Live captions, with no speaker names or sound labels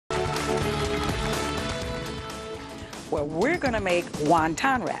Well, we're going to make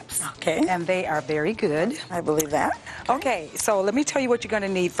wonton wraps. Okay. And they are very good. I believe that. Okay, so let me tell you what you're going to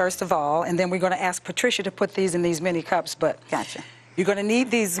need first of all, and then we're going to ask Patricia to put these in these mini cups. But Gotcha. you're going to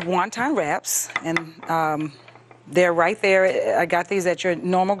need these wonton wraps, and they're right there. I got these at your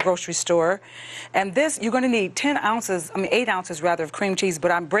normal grocery store. And this, you're going to need 8 ounces rather of cream cheese,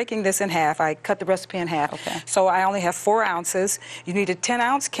 but I'm breaking this in half. I cut the recipe in half. Okay. So I only have 4 ounces. You need a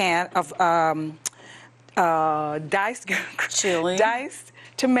 10-ounce can of diced chili, diced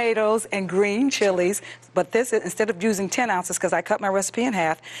tomatoes and green chilies. But this is, instead of using 10 ounces, because I cut my recipe in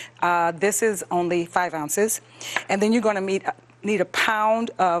half, this is only 5 ounces. And then you're going to need a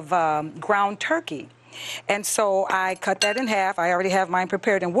pound of ground turkey. And so I cut that in half. I already have mine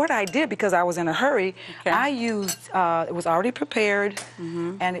prepared. And what I did, because I was in a hurry, I used, it was already prepared,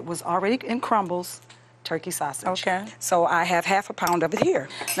 and it was already in crumbles, turkey sausage. Okay. So I have half a pound of it here.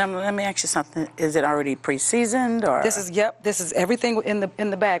 Now, let me ask you something. Is it already pre-seasoned, or? This is everything in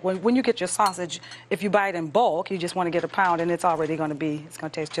the bag. When you get your sausage, if you buy it in bulk, you just want to get a pound, and it's already going to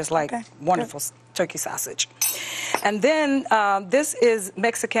taste just like wonderful turkey sausage. And then this is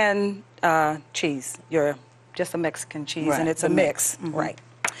Mexican cheese. Just a Mexican cheese, and it's a mix. Right.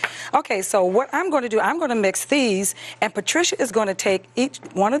 Okay, so what I'm going to do, I'm going to mix these, and Patricia is going to take each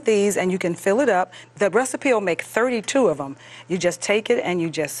one of these, and you can fill it up. The recipe will make 32 of them. You just take it and you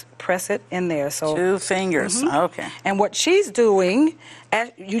just press it in there. So 2 fingers. Okay. And what she's doing,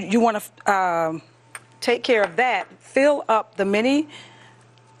 you want to take care of that. Fill up the mini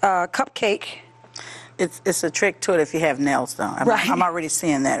cupcake. It's a trick to it if you have nails, though. I'm already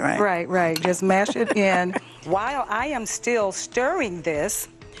seeing that, right? Right. Just mash it in. While I am still stirring this,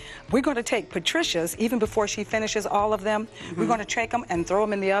 we're going to take Patricia's, even before she finishes all of them, we're going to take them and throw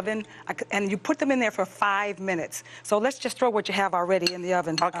them in the oven, and you put them in there for 5 minutes. So let's just throw what you have already in the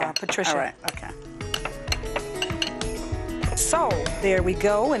oven, Patricia. All right, okay. So there we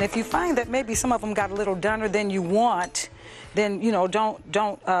go, and if you find that maybe some of them got a little dunner than you want, then, you know,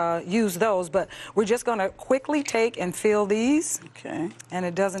 don't use those. But we're just going to quickly take and fill these. Okay. And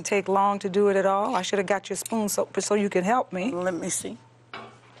it doesn't take long to do it at all. I should have got your spoon so you could help me. Let me see.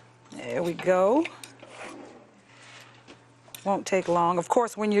 There we go. Won't take long. Of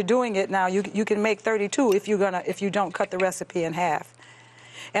course, when you're doing it now, you can make 32 if you don't cut the recipe in half.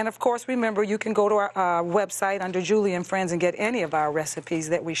 And of course, remember, you can go to our website under Julie and Friends and get any of our recipes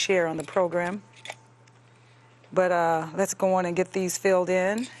that we share on the program. But let's go on and get these filled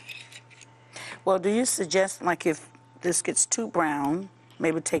in. Well, do you suggest, like, if this gets too brown,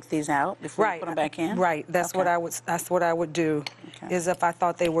 maybe take these out before you put them back in? Right. That's what I would do. Is if I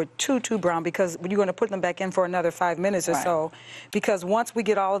thought they were too brown, because you're going to put them back in for another 5 minutes or so. Because once we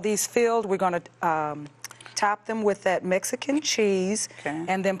get all of these filled, we're going to top them with that Mexican cheese,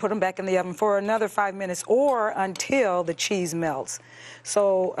 and then put them back in the oven for another 5 minutes or until the cheese melts.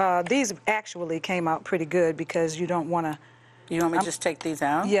 So these actually came out pretty good, because you don't want to. You want me to just take these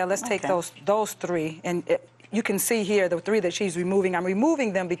out? Yeah, let's take those 3. And you can see here the 3 that she's removing. I'm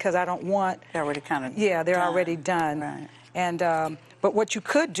removing them because I don't want. They're already kind of. Yeah, they're already done. Right. And but what you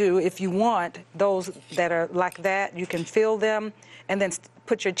could do, if you want those that are like that, you can fill them and then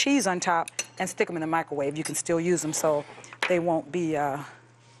put your cheese on top and stick them in the microwave. You can still use them, so they won't be a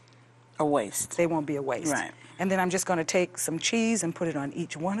waste. They won't be a waste. Right. And then I'm just going to take some cheese and put it on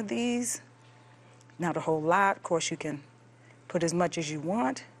each one of these. Not a whole lot. Of course, you can put as much as you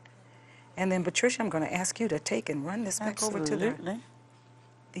want. And then, Patricia, I'm going to ask you to take and run this back over to the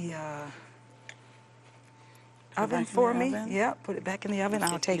oven for me. Yeah, put it back in the oven.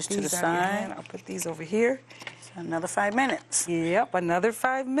 I'll take these to the out of your side. hand. I'll put these over here. So another 5 minutes. Yep, another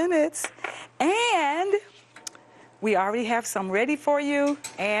 5 minutes. And we already have some ready for you.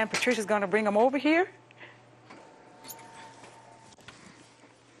 And Patricia's going to bring them over here.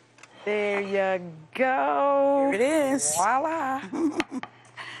 There you go. Here it is. Voila.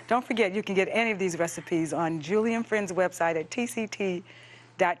 Don't forget, you can get any of these recipes on Julie and Friends website at tct.tv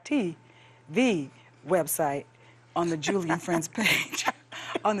website on the Julie and Friends page.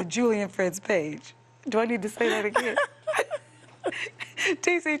 On the Julie and Friends page. Do I need to say that again?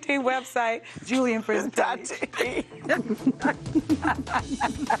 TCT website, Julie and Friends page.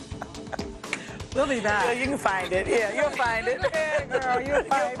 We'll be back. Yeah, you can find it. Yeah, you'll find it. Yeah, girl, you'll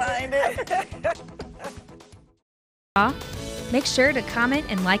find it. Make sure to comment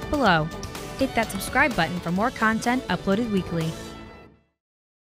and like below. Hit that subscribe button for more content uploaded weekly.